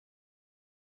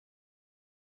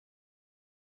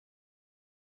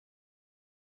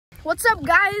What's up,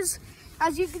 guys?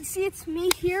 As you can see, it's me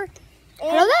here and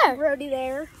hello there. Brody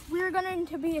there. We're going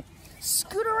to be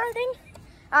scooter riding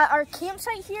at our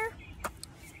campsite here,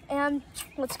 and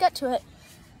let's get to it.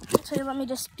 So let me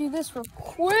just do this real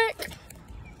quick.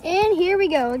 And here we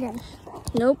go again.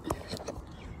 Nope.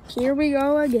 Here we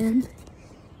go again.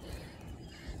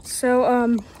 So,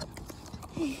 I'm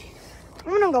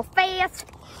gonna go fast.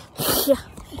 Yeah.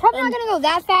 Probably not gonna go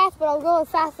that fast, but I'll go as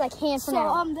fast as I can for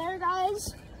now. So, there,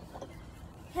 guys.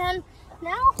 And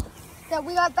now that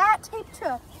we got that taped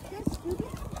to this scooter,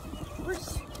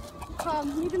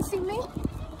 you can see me.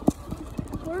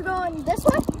 We're going this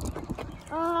way.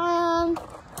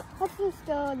 Let's just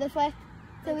go this way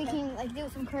so we can like do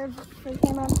some curves for the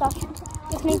camera and stuff.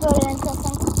 Just make it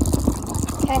interesting.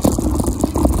 Okay.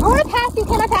 I want to pass you.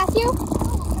 Can I pass you?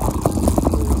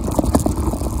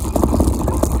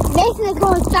 Mason is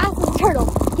going as fast as a turtle.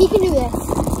 He can do this.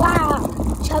 Wow.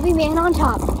 Chubby man on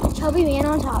top. Chubby man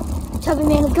on top. Chubby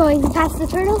man is going as fast as a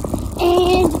turtle,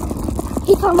 and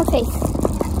he fell on his face.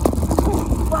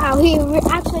 Wow, he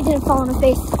actually didn't fall on his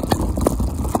face.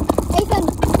 Mason,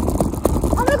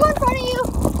 I'm gonna go in front of you.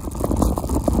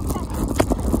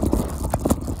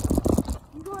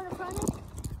 You go in front of me?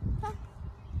 Huh?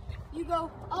 You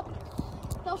go up.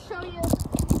 They'll show you the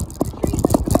trees.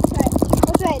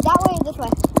 Which way? That way or this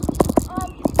way?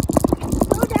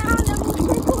 Go down and we'll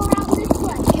circle around this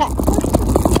way. Okay.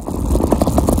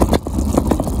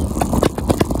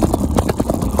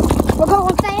 We're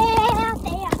going fast,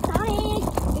 Sonic.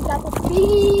 We got the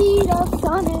speed of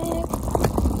Sonic.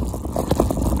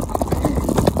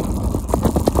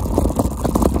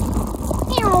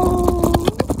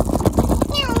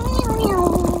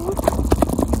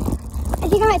 I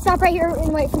think I might stop right here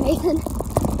and wait for Mason.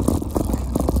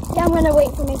 Yeah, I'm gonna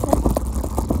wait for Mason.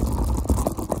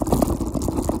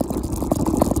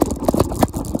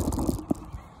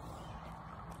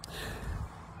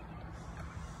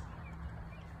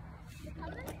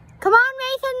 Come on,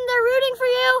 Mason, they're rooting for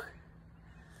you.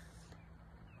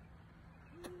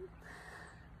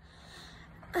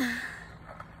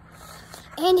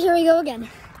 And here we go again.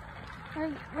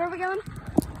 Where are we going?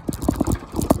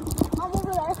 I'm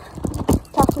over there.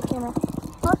 Talk to the camera.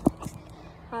 Huh?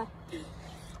 Hi.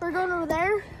 We're going over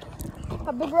there.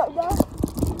 A big road there.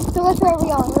 So which way are we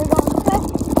going? We're going this way?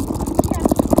 Yeah.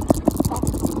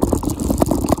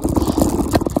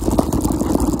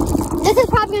 This is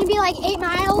probably going to be like 8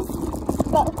 miles,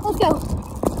 but let's go.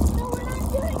 No, we're not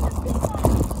doing this big one.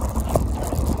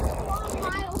 Long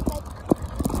miles, but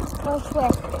Which way?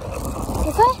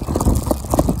 This way?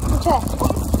 Which way?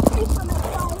 it's from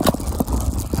outside.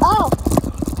 Oh,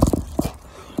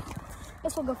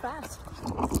 This will go fast.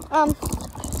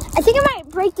 I think I might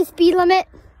break the speed limit.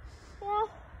 Yeah.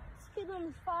 Speed limit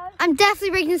is 5. I'm definitely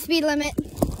breaking the speed limit.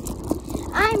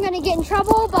 I'm going to get in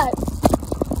trouble, but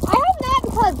I hope not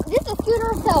because this is a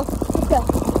scooter, so let's go.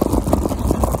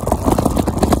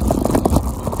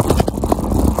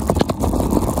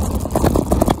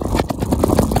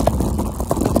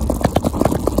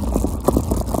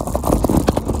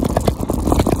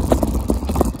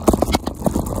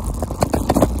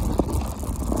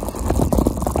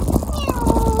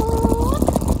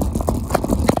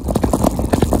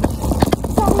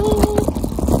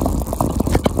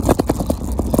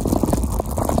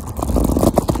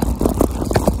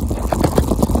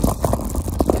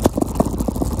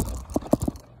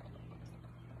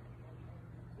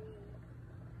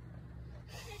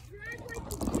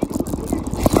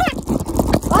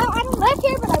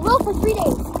 For 3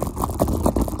 days.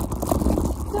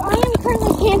 So I am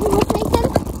currently camping with Mason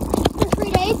for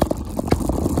 3 days.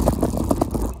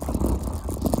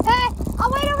 Hey,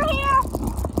 I'll wait over here.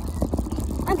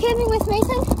 I'm camping with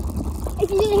Mason, if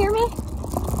you didn't hear me.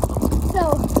 So,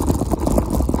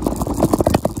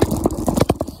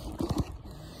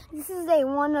 this is day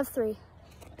 1 of 3.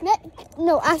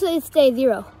 No, actually it's day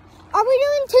 0. Are we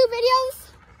doing 2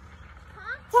 videos?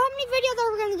 Huh? So how many videos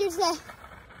are we going to do today?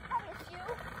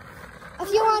 A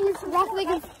few on Rocket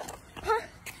League and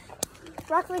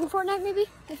Fortnite, maybe,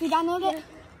 if you download it.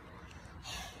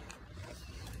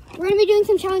 We're gonna be doing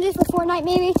some challenges for Fortnite,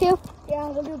 maybe too. Yeah,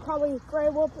 we'll do probably gray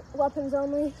weapons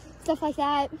only. Stuff like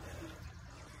that.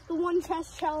 The one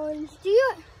chest challenge. Do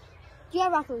you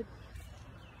have Rocket League?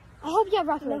 I hope you have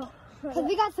Rocket League. No. Because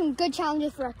we got some good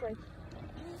challenges for Rocket League.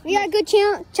 We got good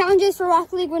challenges for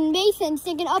Rocket League when Mason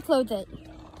stinking uploads it.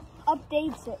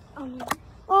 Updates it.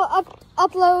 Well,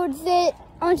 uploads it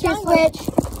onto your Switch.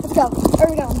 Let's go. Where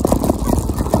are we going?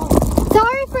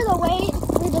 Sorry for the wait.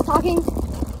 We're just talking.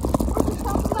 We're just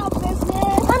talking about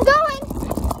business. I'm going.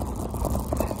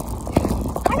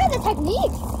 I know the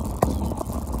techniques.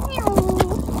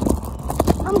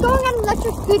 I'm going on an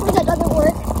electric scooter that doesn't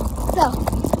work. So,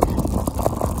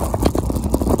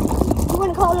 you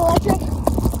want to call it electric?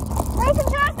 Nathan,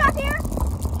 can I stop here?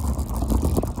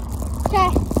 Okay.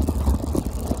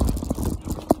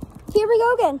 Here we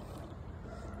go again.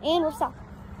 And we'll stop.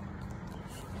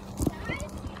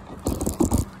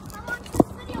 How long is this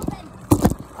video been?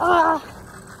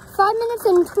 5 minutes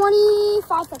and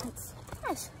 25 seconds.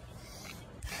 Nice.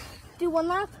 Do one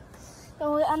lap,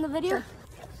 then we'll end the video. Sure.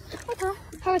 Okay.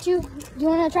 How about you? Do you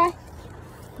want to try?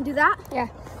 Do that? Yeah.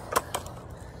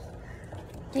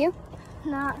 Do you?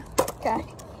 Not. Okay.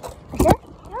 You sure?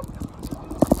 Yep.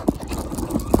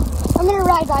 I'm going to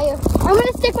ride by you. I'm going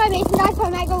to stick by Mason, guys, so I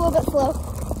might go a little bit slow.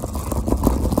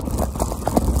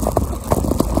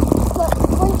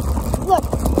 Look,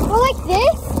 go like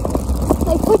this.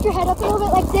 Like, put your head up a little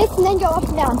bit like this, and then go up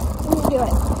and down. And you do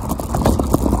it.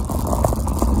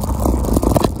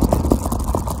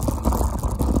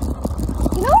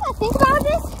 You know what I think about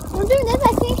this? When I'm doing this,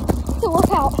 I think it's a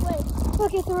workout. Wait.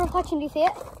 Look, it's the reflection. Do you see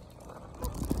it?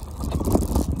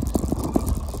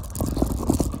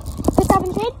 Put that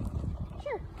in shade?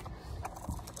 Sure.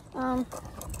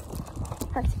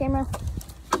 Park the camera.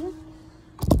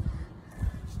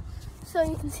 So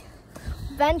you can see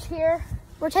bench here.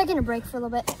 We're taking a break for a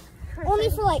little bit. Only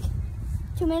for like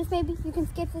 2 minutes maybe. You can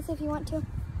skip this if you want to.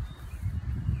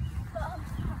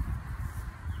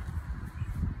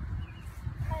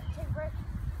 Take a break.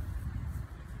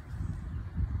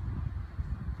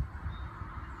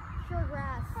 Pure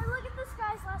grass. Hey, look at this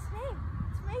guy's last name.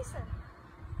 It's Mason.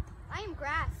 I am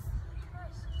grass.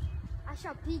 Nice. I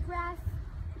shall be grass.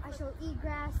 I shall eat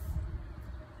grass.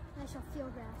 And I shall feel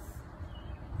grass.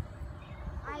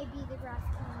 I be the grass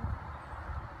king.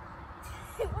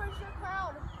 Where's your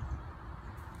crown?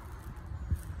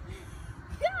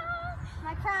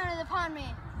 My crown is upon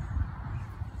me.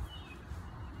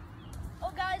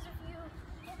 Oh, guys, if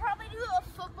we'll probably do a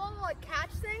football like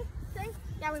catch thing.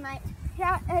 Yeah, we might.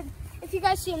 Yeah, and if you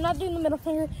guys see, I'm not doing the middle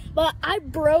finger, but I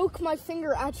broke my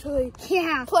finger actually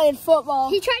Yeah. playing football.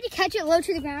 He tried to catch it low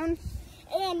to the ground.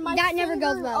 And my That finger, never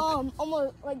goes well.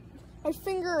 Almost like my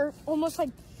finger almost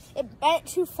like it bent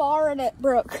too far and it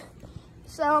broke.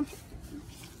 So.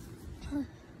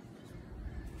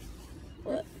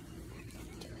 What?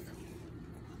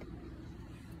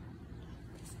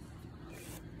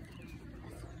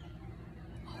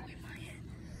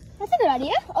 That's a good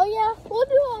idea. Oh yeah, we'll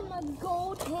do a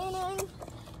goal tanning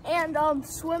and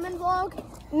swimming vlog.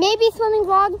 Maybe swimming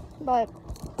vlog, but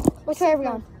which way are we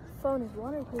going? Phone is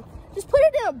waterproof. Just put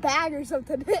it in a bag or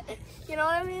something. You know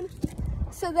what I mean?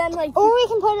 So then, like, Or we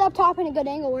can put it up top in a good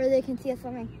angle where they can see us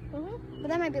swimming. Mhm. But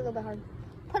that might be a little bit hard.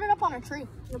 Put it up on a tree.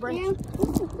 The branch. Yeah.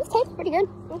 This tastes pretty good.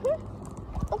 Okay,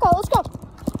 let's go.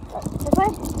 This way.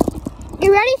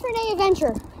 Get ready for an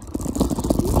adventure.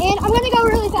 And I'm gonna go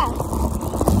really fast.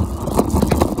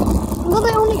 I'm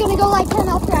literally only gonna go like 10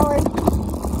 miles per hour.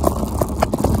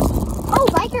 Oh,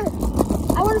 biker!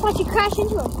 I wonder if I should crash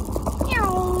into him.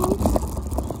 Meow.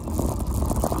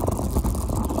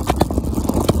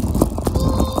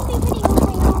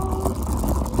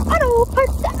 Auto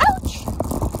parts, ouch!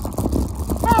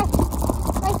 Ah,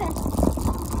 right then.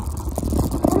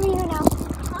 What are we doing now?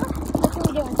 What are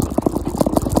we doing?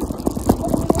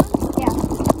 Yeah.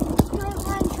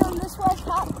 Turn this way,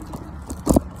 top.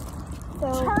 So,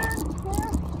 Turn here,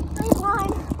 straight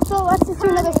line. so let's just do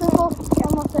another circle. Yeah,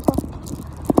 one more circle.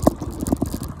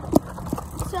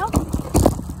 So,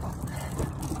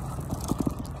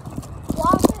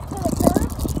 walk it to the curb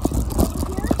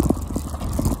here.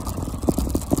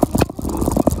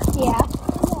 Yeah.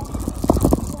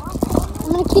 I'm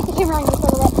gonna keep the camera on you for a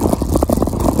little bit.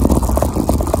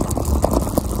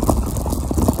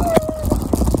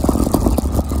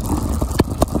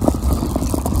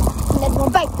 Another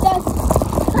one bites dust.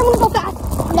 I'm gonna go fast.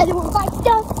 Another one bites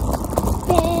dust.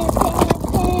 Bam, bam,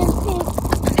 bam, bam.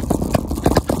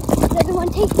 Another one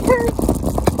takes the curve.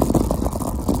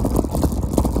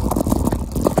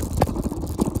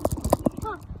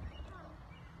 Huh.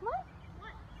 What?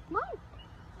 Mine.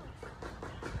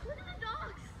 Look at the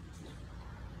dogs.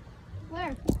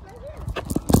 Where? Right here.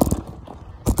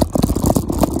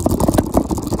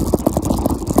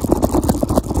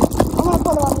 I'm gonna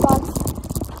put it on the box.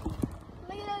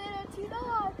 Look at the two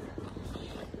dogs.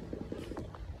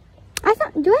 I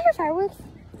thought, do I hear fireworks?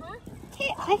 Huh?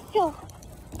 Hey, I feel.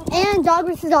 And dog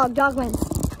versus dog. Dog wins. Let's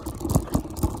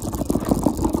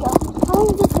go. How long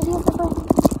is this video for?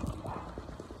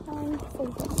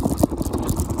 9:46.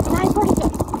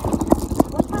 9:46.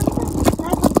 What time is it?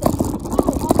 9:46.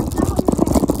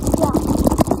 Yeah.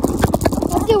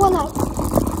 Let's do one night.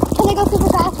 Can I go super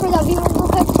fast for the viewers real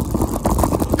quick?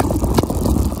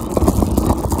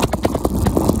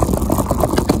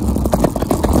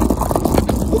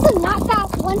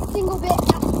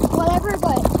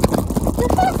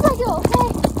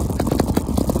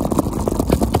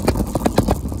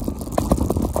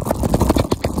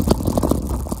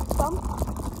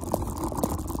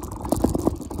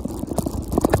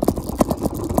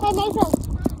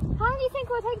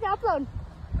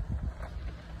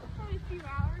 few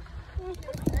hours.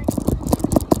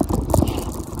 Hey,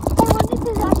 when this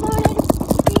is uploaded,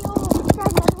 we will try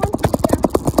another one.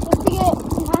 Just to get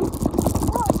some time.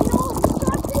 Well, you know what we still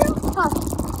have to do? Huh.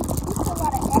 We still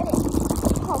gotta edit.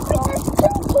 Oh, Wait, there's 2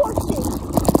 torches.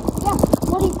 yeah.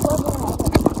 What do you want to edit?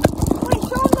 Wait,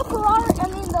 show them the Ferrari,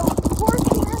 I mean the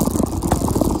Porsche here.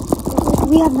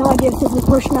 We have no idea if this is a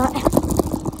Porsche or not.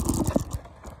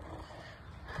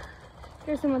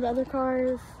 Here's some of the other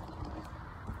cars.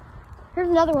 Here's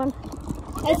another one.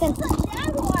 Nathan. This is a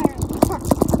Jaguar.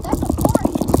 That's a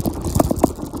Porsche.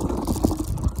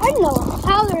 I don't know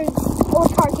how there's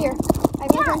old cars here.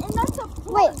 Yeah, and that's a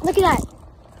Porsche. Wait, look at that.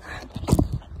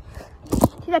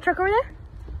 See that truck over there?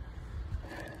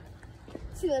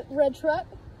 See that red truck?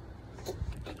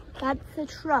 That's the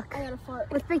truck. I got a fart.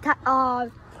 With big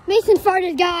Mason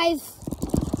farted, guys.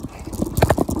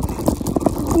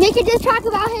 Make a diss track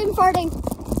about him farting.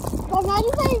 Well,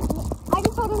 imagine saying, I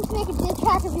just told him to make a diss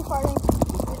track of you farting.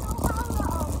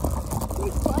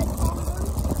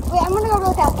 Wait, I'm gonna go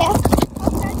real fast, okay?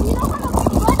 Okay, do you know how the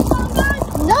big red song goes?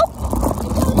 Nope.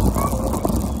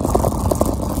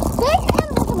 Big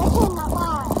animals in my hand, not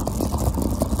live.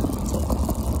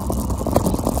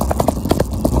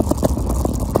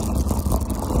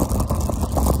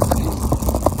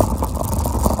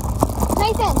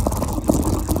 Nathan,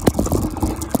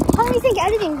 how long do you think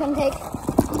editing's gonna take?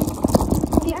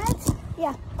 Minutes?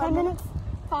 Yeah, 10 minutes.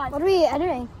 5. What are we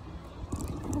editing?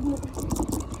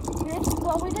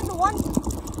 Well, we did the 1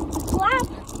 lap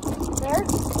there.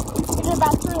 We did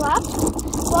about 3 laps.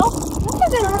 Well, this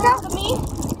is gonna work out to me.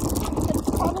 It's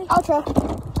probably Outro.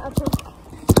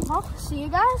 Well, see you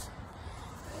guys.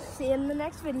 See you in the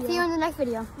next video. See you in the next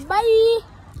video. Bye.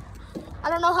 I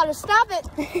don't know how to stop it.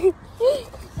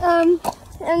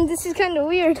 And this is kind of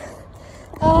weird.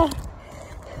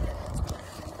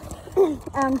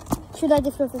 Should I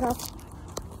just flip this off?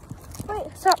 Wait,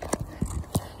 stop.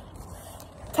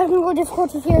 Technical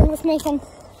difficulties here with Mason.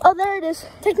 Oh, there it is.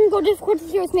 Technical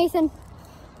difficulties here with Mason.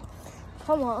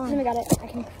 Come on. I got it. I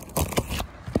can.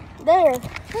 There. There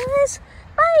it is.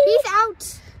 Bye. Peace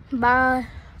out. Bye.